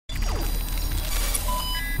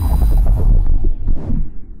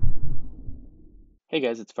Hey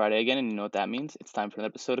guys, it's Friday again, and you know what that means? It's time for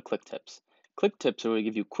another episode of ClickTips. ClickTips are where we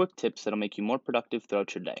give you quick tips that'll make you more productive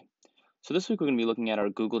throughout your day. So this week we're going to be looking at our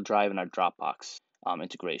Google Drive and our Dropbox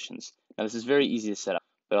integrations. Now this is very easy to set up,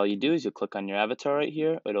 but all you do is you'll click on your avatar right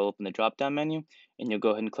here, it'll open the drop-down menu, and you'll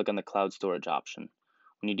go ahead and click on the cloud storage option.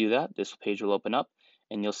 When you do that, this page will open up,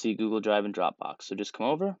 and you'll see Google Drive and Dropbox. So just come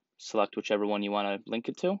over, select whichever one you want to link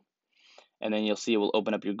it to, and then you'll see it will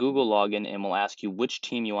open up your Google login and will ask you which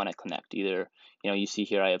team you want to connect. Either, you see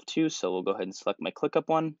here I have two, so we'll go ahead and select my ClickUp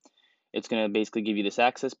one. It's going to basically give you this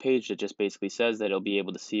access page that just basically says that it'll be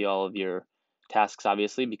able to see all of your tasks,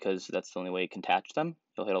 obviously, because that's the only way you can attach them.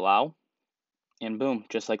 You'll hit allow, and boom,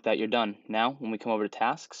 just like that, you're done. Now, when we come over to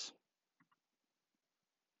tasks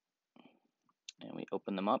and we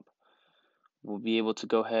open them up, we'll be able to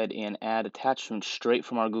go ahead and add attachments straight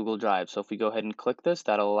from our Google Drive. So if we go ahead and click this,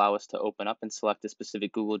 that'll allow us to open up and select a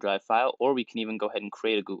specific Google Drive file, or we can even go ahead and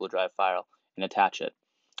create a Google Drive file and attach it.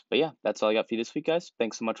 But yeah, that's all I got for you this week, guys.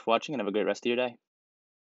 Thanks so much for watching and have a great rest of your day.